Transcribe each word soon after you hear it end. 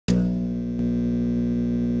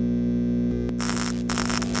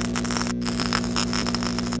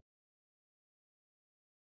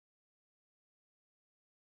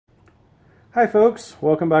Hi folks,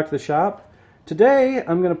 welcome back to the shop. Today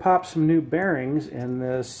I'm going to pop some new bearings in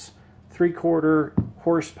this 3/4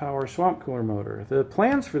 horsepower swamp cooler motor. The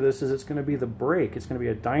plans for this is it's going to be the brake. It's going to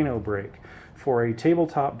be a dyno brake for a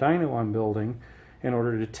tabletop dyno I'm building in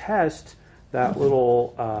order to test that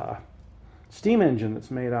little steam engine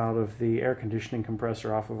that's made out of the air conditioning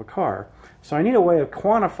compressor off of a car. So I need a way of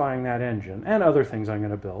quantifying that engine and other things I'm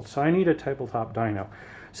going to build. So I need a tabletop dyno.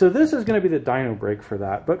 So this is going to be the dyno brake for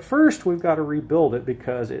that. But first we've got to rebuild it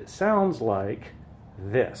because it sounds like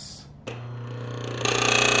this.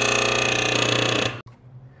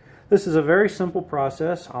 This is a very simple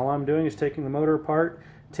process. All I'm doing is taking the motor apart,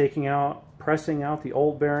 pressing out the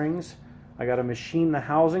old bearings. I got to machine the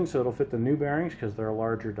housing so it'll fit the new bearings because they're a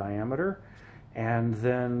larger diameter, and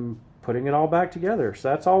then putting it all back together. So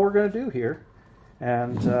that's all we're going to do here.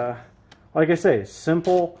 And like I say, it's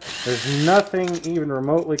simple. There's nothing even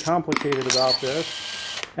remotely complicated about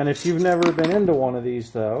this. And if you've never been into one of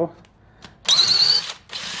these though,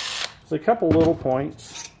 there's a couple little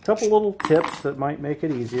points, a couple little tips that might make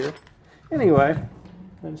it easier. Anyway,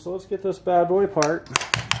 and so let's get this bad boy apart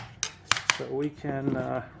so we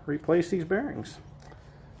can replace these bearings.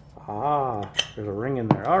 Ah, there's a ring in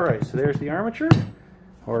there. All right, so there's the armature,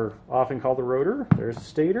 or often called the rotor. There's the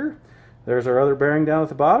stator. There's our other bearing down at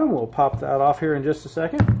the bottom. We'll pop that off here in just a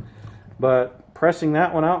second. But pressing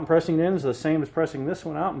that one out and pressing it in is the same as pressing this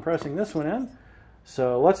one out and pressing this one in.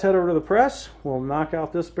 So let's head over to the press. We'll knock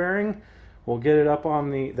out this bearing. We'll get it up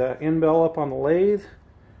on the end bell up on the lathe.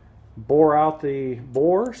 Bore out the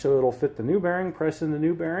bore so it'll fit the new bearing. Press in the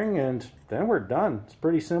new bearing, and then we're done. It's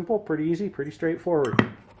pretty simple, pretty easy, pretty straightforward.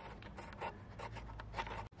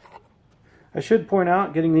 I should point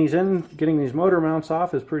out, getting these motor mounts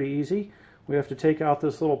off is pretty easy. We have to take out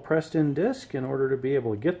this little pressed-in disc in order to be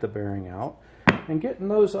able to get the bearing out. And getting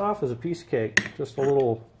those off is a piece of cake. Just a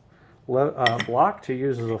little block to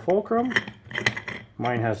use as a fulcrum.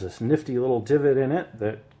 Mine has this nifty little divot in it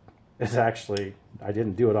that is actually, I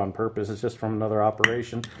didn't do it on purpose, it's just from another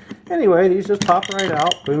operation. Anyway, these just pop right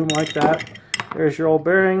out, boom, like that. There's your old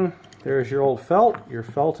bearing, there's your old felt. Your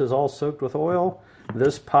felt is all soaked with oil.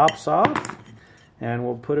 This pops off, and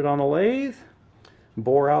we'll put it on the lathe,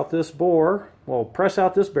 bore out this bore, well, press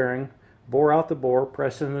out this bearing, bore out the bore,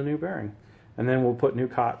 press in the new bearing. And then we'll put new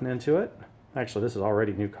cotton into it. Actually, this is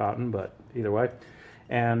already new cotton, but either way.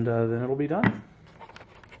 And then it'll be done.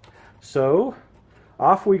 So,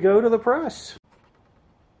 off we go to the press.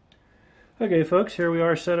 Okay, folks, here we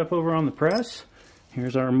are set up over on the press.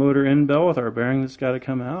 Here's our motor end bell with our bearing that's got to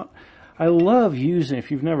come out. I love using, if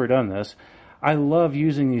you've never done this, I love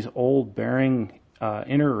using these old bearing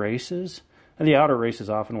inner races. And the outer races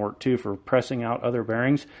often work too for pressing out other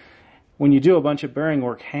bearings. When you do a bunch of bearing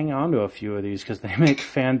work, hang on to a few of these because they make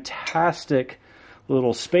fantastic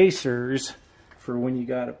little spacers for when you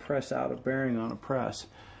got to press out a bearing on a press.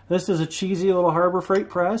 This is a cheesy little Harbor Freight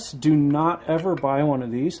press. Do not ever buy one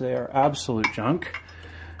of these. They are absolute junk.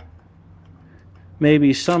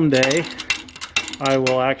 Maybe someday I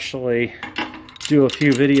will actually do a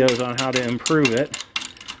few videos on how to improve it,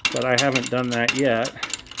 but I haven't done that yet.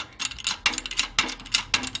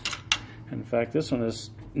 In fact, this one is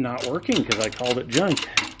not working because I called it junk.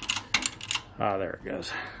 Ah, there it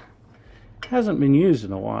goes. It hasn't been used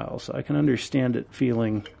in a while, so I can understand it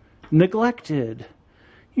feeling neglected.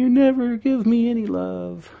 You never give me any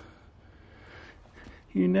love.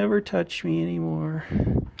 You never touch me anymore.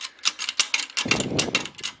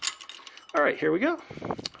 All right, here we go.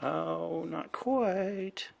 Oh, not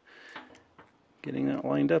quite. Getting that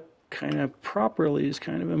lined up kind of properly is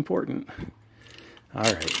kind of important. All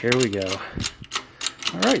right, here we go.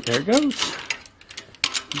 All right, there it goes.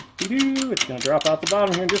 It's going to drop out the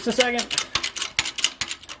bottom here in just a second.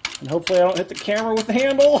 And hopefully I don't hit the camera with the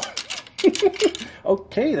handle.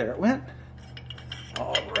 Okay, there it went.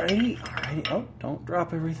 Alrighty, alrighty. Oh, don't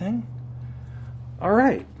drop everything. All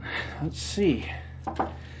right, let's see.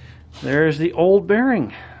 There's the old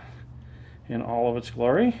bearing in all of its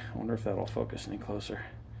glory. I wonder if that'll focus any closer.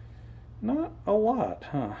 Not a lot,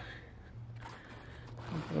 huh?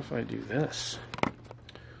 What if I do this?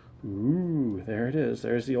 Ooh, there it is.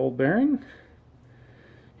 There's the old bearing.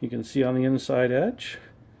 You can see on the inside edge,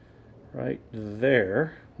 right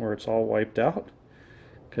there, where it's all wiped out,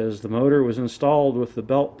 because the motor was installed with the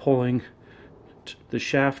belt pulling the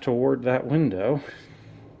shaft toward that window.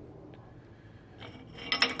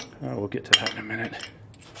 Oh, we'll get to that in a minute.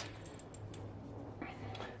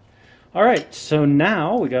 All right, so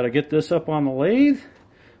now we got to get this up on the lathe,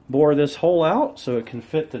 bore this hole out so it can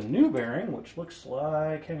fit the new bearing, which looks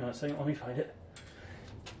like, hang on a second, let me find it.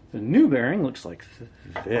 The new bearing looks like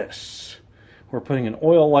this, we're putting an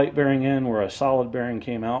oil light bearing in where a solid bearing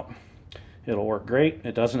came out. It'll work great.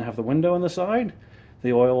 It doesn't have the window in the side.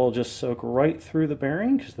 The oil will just soak right through the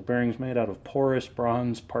bearing because the bearing's made out of porous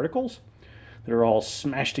bronze particles that are all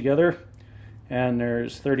smashed together, and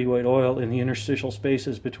there's 30 weight oil in the interstitial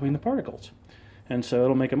spaces between the particles. And so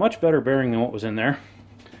it'll make a much better bearing than what was in there.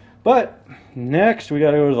 But next we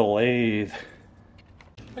got to go to the lathe.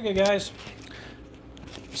 Okay guys,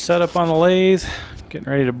 set up on the lathe, getting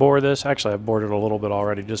ready to bore this. Actually, I've bored it a little bit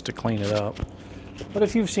already just to clean it up. But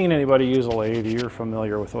if you've seen anybody use a lathe, you're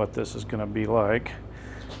familiar with what this is going to be like.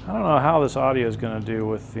 I don't know how this audio is going to do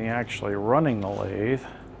with the actually running the lathe.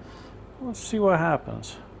 Let's see what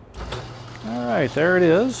happens. Alright, there it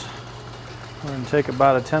is. We're going to take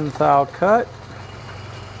about a 10 thou cut.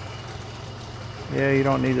 Yeah, you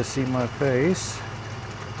don't need to see my face.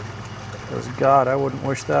 Because God, I wouldn't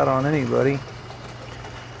wish that on anybody.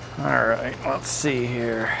 Alright, let's see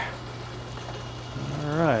here.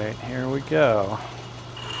 Alright, here we go.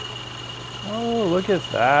 Oh, look at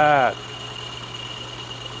that.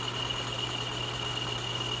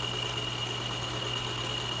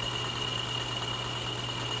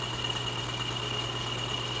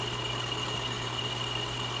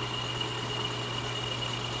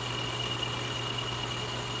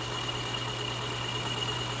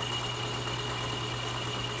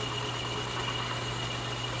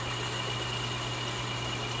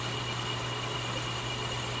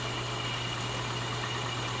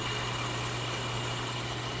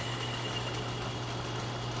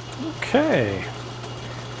 Okay.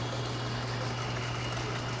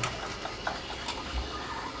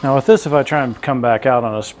 Now with this, if I try and come back out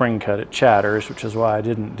on a spring cut, it chatters, which is why I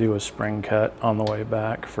didn't do a spring cut on the way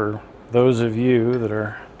back. For those of you that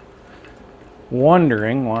are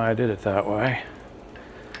wondering why I did it that way.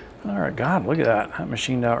 Alright, God, look at that. That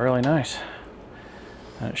machined out really nice.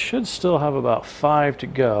 And it should still have about 5 to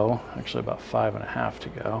go. Actually, about 5.5 to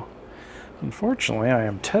go. Unfortunately, I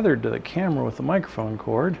am tethered to the camera with the microphone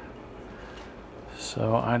cord.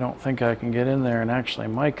 So I don't think I can get in there and actually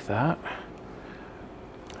mic that.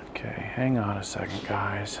 Okay, hang on a second,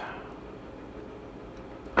 guys.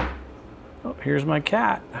 Oh, here's my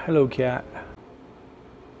cat. Hello, cat.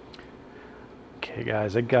 Okay,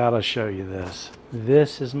 guys, I gotta show you this.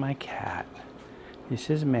 This is my cat.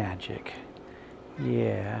 This is Magic.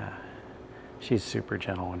 Yeah. She's super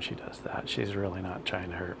gentle when she does that. She's really not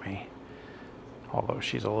trying to hurt me. Although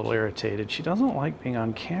she's a little irritated. She doesn't like being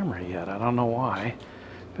on camera yet. I don't know why.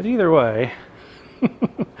 But either way,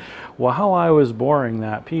 while I was boring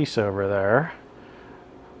that piece over there,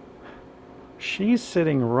 she's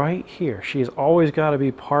sitting right here. She's always got to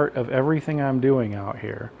be part of everything I'm doing out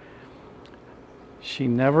here. She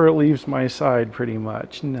never leaves my side pretty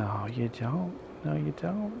much. No, you don't. No, you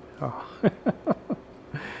don't. Oh.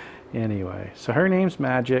 Anyway, so her name's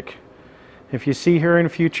Magic. If you see her in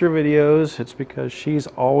future videos, it's because she's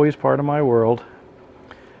always part of my world.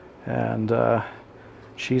 And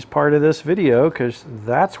she's part of this video because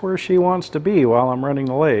that's where she wants to be while I'm running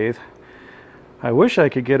the lathe. I wish I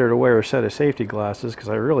could get her to wear a set of safety glasses because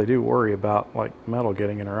I really do worry about like metal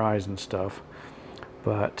getting in her eyes and stuff.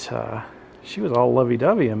 But she was all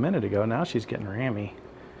lovey-dovey a minute ago. Now she's getting rammy.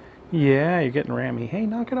 Yeah, you're getting rammy. Hey,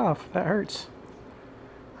 knock it off. That hurts.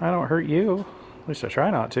 I don't hurt you. At least I try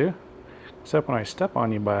not to. Except when I step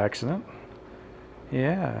on you by accident.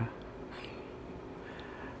 Yeah.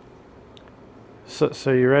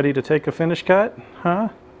 So you ready to take a finish cut? Huh?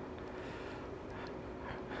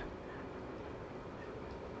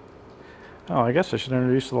 Oh, I guess I should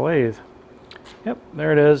introduce the lathe. Yep,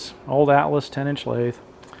 there it is. Old Atlas 10-inch lathe.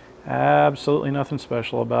 Absolutely nothing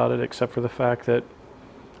special about it except for the fact that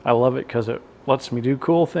I love it because it lets me do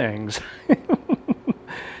cool things.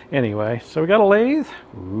 Anyway, so we got a lathe.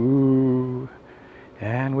 Ooh.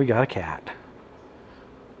 And we got a cat.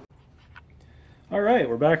 Alright,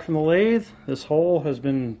 we're back from the lathe. This hole has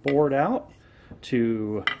been bored out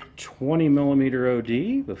to 20 millimeter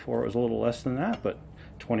OD. Before it was a little less than that, but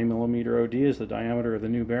 20 millimeter OD is the diameter of the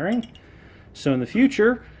new bearing. So in the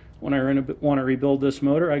future, when I want to rebuild this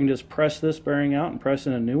motor, I can just press this bearing out and press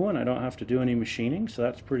in a new one. I don't have to do any machining, so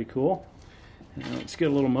that's pretty cool. And let's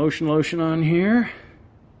get a little motion lotion on here.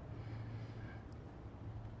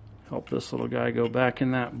 Help this little guy go back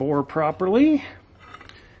in that bore properly.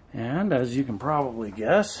 And as you can probably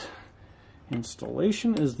guess,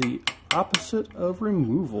 installation is the opposite of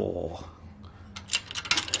removal.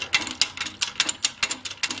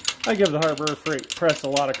 I give the Harbor Freight press a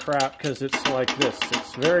lot of crap because it's like this.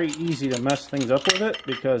 It's very easy to mess things up with it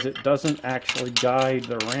because it doesn't actually guide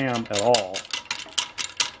the ram at all.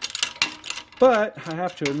 But I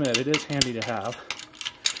have to admit, it is handy to have.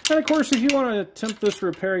 And of course, if you want to attempt this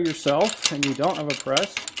repair yourself and you don't have a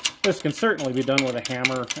press, this can certainly be done with a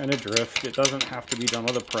hammer and a drift. It doesn't have to be done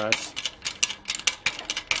with a press.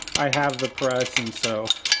 I have the press, and so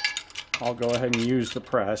I'll go ahead and use the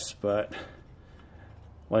press, but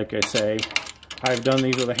like I say, I've done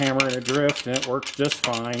these with a hammer and a drift, and it works just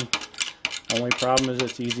fine. Only problem is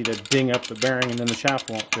it's easy to ding up the bearing and then the shaft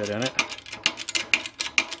won't fit in it.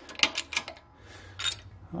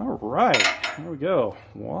 Alright, there we go.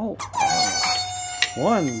 Well,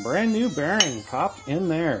 one brand new bearing popped in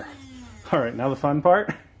there. Alright, now the fun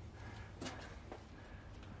part.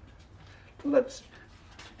 Let's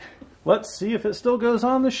see if it still goes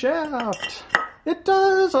on the shaft. It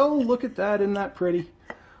does! Oh, look at that. Isn't that pretty?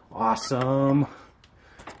 Awesome.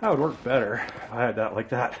 That would work better if I had that like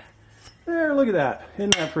that. There, look at that.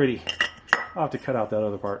 Isn't that pretty? I'll have to cut out that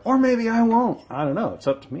other part. Or maybe I won't. I don't know. It's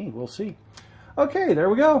up to me. We'll see. Okay, there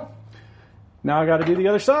we go. Now I got to do the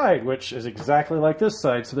other side, which is exactly like this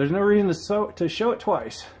side, so there's no reason to show it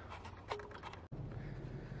twice.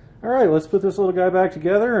 Alright, let's put this little guy back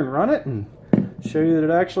together and run it and show you that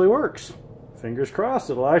it actually works. Fingers crossed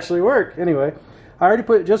it'll actually work. Anyway, I already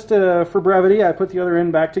put, just for brevity, I put the other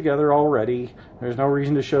end back together already. There's no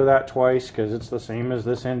reason to show that twice because it's the same as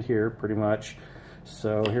this end here, pretty much.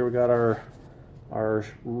 So here we got our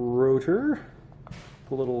rotor.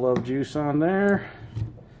 Put a little love juice on there.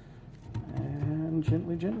 And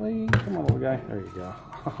gently, gently, come on little guy. There you go.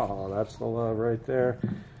 Oh, that's the love right there.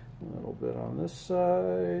 A little bit on this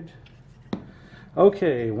side.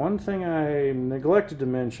 Okay, one thing I neglected to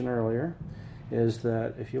mention earlier is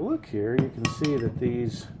that if you look here, you can see that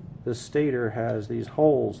this stator has these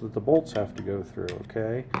holes that the bolts have to go through,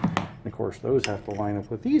 okay? And of course, those have to line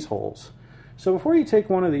up with these holes. So before you take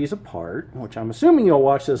one of these apart, which I'm assuming you'll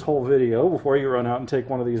watch this whole video before you run out and take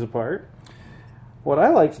one of these apart, what I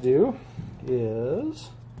like to do is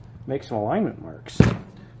make some alignment marks.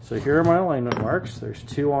 So here are my alignment marks. There's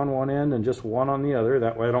 2 on one end and just 1 on the other.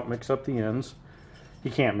 That way I don't mix up the ends.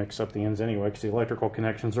 You can't mix up the ends anyway because the electrical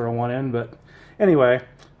connections are on one end, but anyway,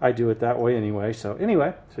 I do it that way anyway. So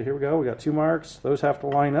anyway, so here we go. We got 2 marks. Those have to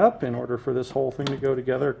line up in order for this whole thing to go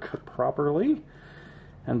together properly.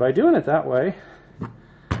 And by doing it that way,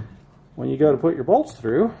 when you go to put your bolts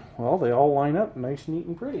through, well, they all line up nice, neat,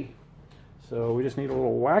 and pretty. So we just need a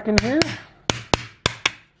little whacking here.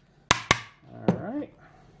 All right.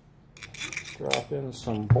 Drop in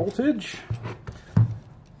some voltage.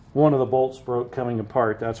 One of the bolts broke coming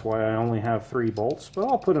apart. That's why I only have 3 bolts, but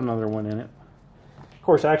I'll put another one in it. Of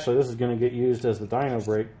course, actually, this is going to get used as the dyno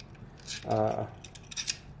brake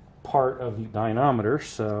part of the dynometer,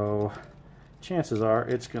 so chances are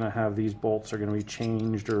it's going to have these bolts are going to be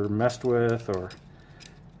changed or messed with, or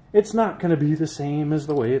it's not going to be the same as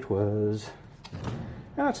the way it was.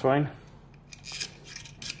 That's fine.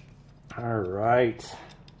 All right.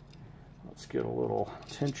 Let's get a little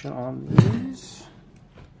tension on these.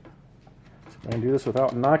 I'm going to do this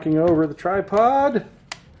without knocking over the tripod.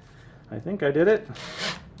 I think I did it.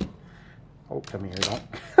 Oh, come here, don't.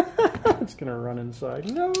 It's going to run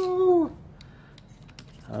inside. No!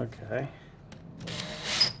 Okay.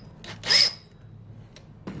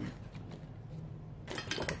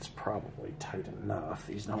 That's probably tight enough.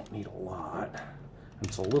 These don't need a lot.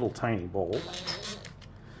 It's a little tiny bolt.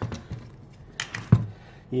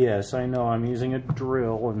 Yes, I know I'm using a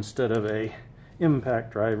drill instead of a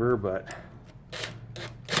impact driver, but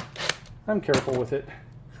I'm careful with it.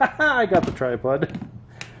 I got the tripod.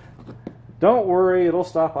 Don't worry, it'll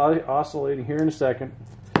stop oscillating here in a second.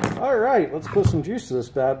 Alright, let's put some juice to this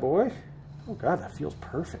bad boy. Oh god, that feels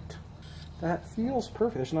perfect. That feels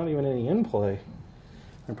perfect. There's not even any in play.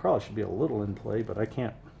 There probably should be a little in play, but I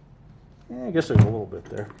can't. I guess there's a little bit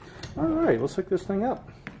there. Alright, let's hook this thing up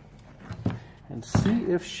and see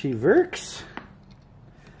if she works.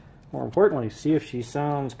 More importantly, see if she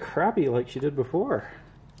sounds crappy like she did before.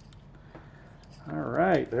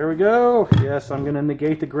 Alright, there we go. Yes, I'm going to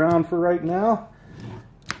negate the ground for right now.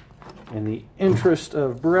 In the interest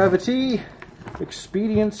of brevity,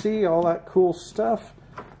 expediency, all that cool stuff.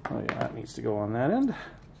 Oh yeah, that needs to go on that end.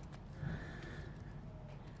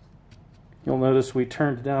 You'll notice we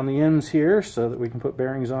turned down the ends here so that we can put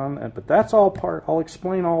bearings on, but that's all part. I'll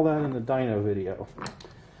explain all that in the dyno video.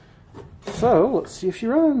 So, let's see if she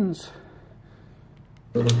runs.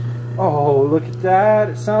 Oh, look at that.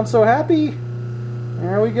 It sounds so happy.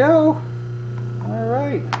 There we go.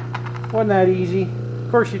 Alright. Wasn't that easy? Of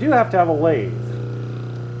course, you do have to have a lathe.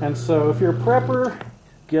 And so if you're a prepper,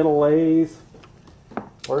 get a lathe.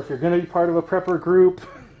 Or if you're going to be part of a prepper group,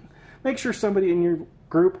 make sure somebody in your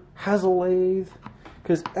group has a lathe.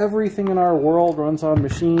 Because everything in our world runs on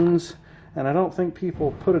machines. And I don't think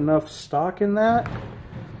people put enough stock in that,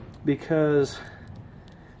 because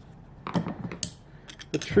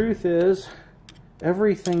the truth is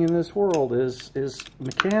everything in this world is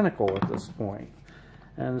mechanical at this point.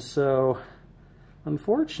 And so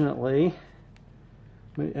unfortunately,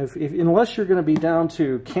 unless you're going to be down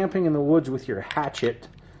to camping in the woods with your hatchet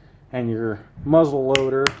and your muzzle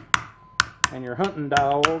loader and your hunting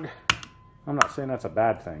dog, I'm not saying that's a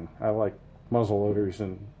bad thing. I like muzzle loaders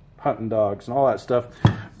and hunting dogs and all that stuff.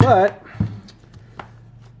 But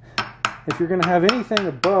if you're going to have anything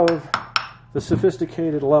above the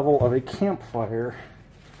sophisticated level of a campfire,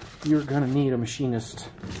 you're going to need a machinist.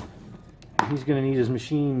 He's going to need his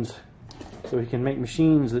machines so he can make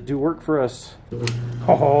machines that do work for us.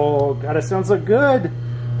 Oh, God, it sounds so good.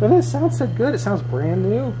 Doesn't it sound so good? It sounds brand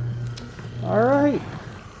new. All right.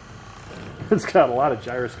 It's got a lot of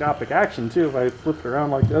gyroscopic action, too, if I flip it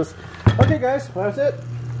around like this. Okay, guys, that's it.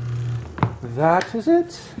 That is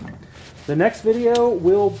it. The next video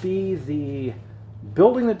will be the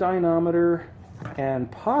building the dynamometer,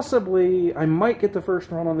 and possibly I might get the first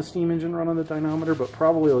run on the steam engine run on the dynamometer, but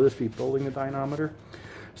probably it'll just be building the dynamometer.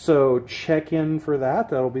 So check in for that.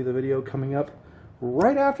 That'll be the video coming up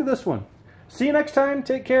right after this one. See you next time.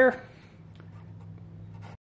 Take care.